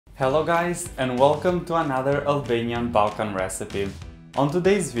Hello guys, and welcome to another Albanian Balkan recipe. On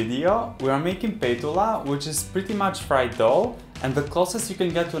today's video, we are making petulla, which is pretty much fried dough, and the closest you can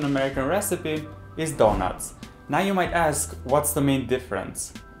get to an American recipe is donuts. Now you might ask, what's the main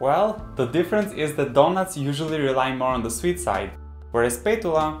difference? Well, the difference is that donuts usually rely more on the sweet side, whereas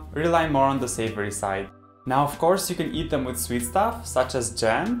petulla rely more on the savory side. Now of course you can eat them with sweet stuff, such as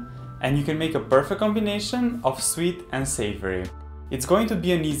jam, and you can make a perfect combination of sweet and savory. It's going to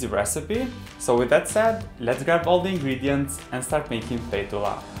be an easy recipe, so with that said, let's grab all the ingredients and start making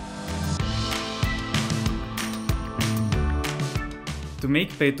petulla. To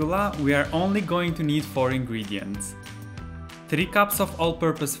make petulla, we are only going to need 4 ingredients. 3 cups of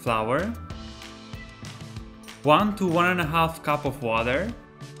all-purpose flour, 1 to 1.5 cup of water,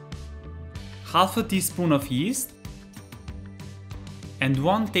 half a teaspoon of yeast, and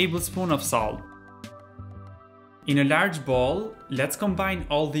 1 tablespoon of salt. In a large bowl, let's combine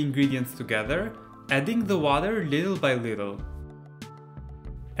all the ingredients together, adding the water little by little.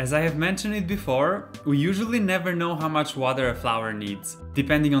 As I have mentioned it before, we usually never know how much water a flour needs.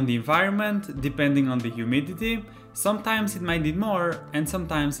 Depending on the environment, depending on the humidity, sometimes it might need more and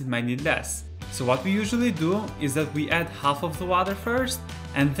sometimes it might need less. So what we usually do is that we add half of the water first,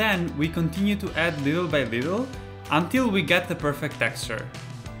 and then we continue to add little by little until we get the perfect texture.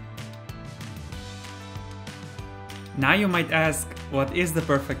 Now you might ask, what is the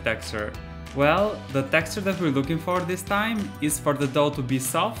perfect texture? Well, the texture that we're looking for this time is for the dough to be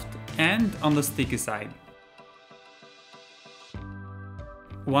soft and on the sticky side.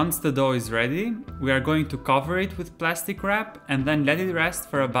 Once the dough is ready, we are going to cover it with plastic wrap and then let it rest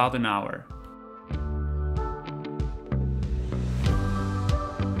for about an hour.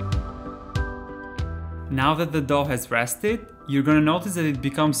 Now that the dough has rested, you're gonna notice that it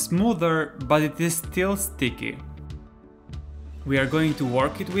becomes smoother, but it is still sticky. We are going to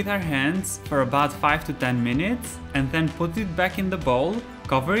work it with our hands for about 5 to 10 minutes and then put it back in the bowl,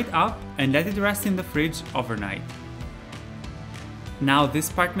 cover it up and let it rest in the fridge overnight. Now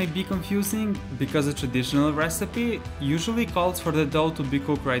this part may be confusing because a traditional recipe usually calls for the dough to be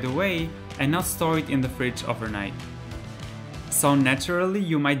cooked right away and not store it in the fridge overnight. So naturally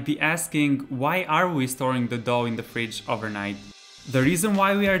you might be asking, why are we storing the dough in the fridge overnight? The reason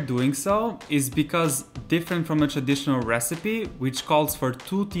why we are doing so is because, different from a traditional recipe which calls for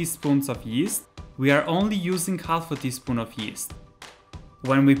 2 teaspoons of yeast, we are only using half a teaspoon of yeast.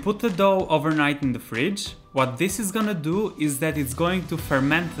 When we put the dough overnight in the fridge, what this is gonna do is that it's going to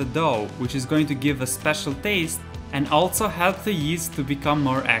ferment the dough, which is going to give a special taste and also help the yeast to become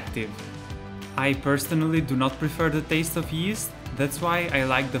more active. I personally do not prefer the taste of yeast, that's why I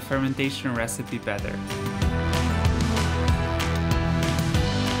like the fermentation recipe better.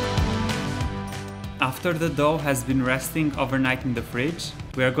 After the dough has been resting overnight in the fridge,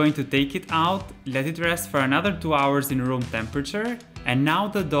 we are going to take it out, let it rest for another 2 hours in room temperature, and now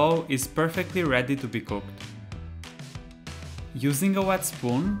the dough is perfectly ready to be cooked. Using a wet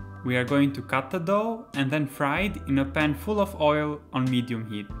spoon, we are going to cut the dough and then fry it in a pan full of oil on medium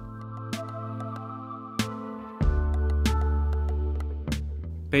heat.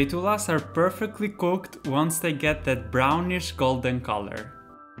 Petullas are perfectly cooked once they get that brownish golden color.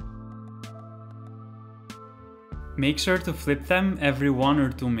 Make sure to flip them every 1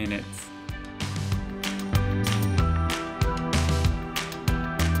 or 2 minutes.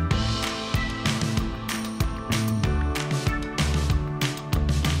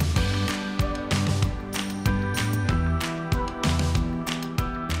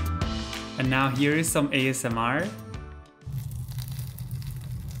 And now here is some ASMR.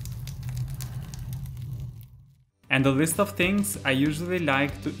 And a list of things I usually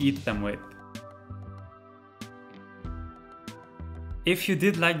like to eat them with. If you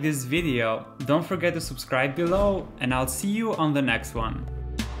did like this video, don't forget to subscribe below and I'll see you on the next one.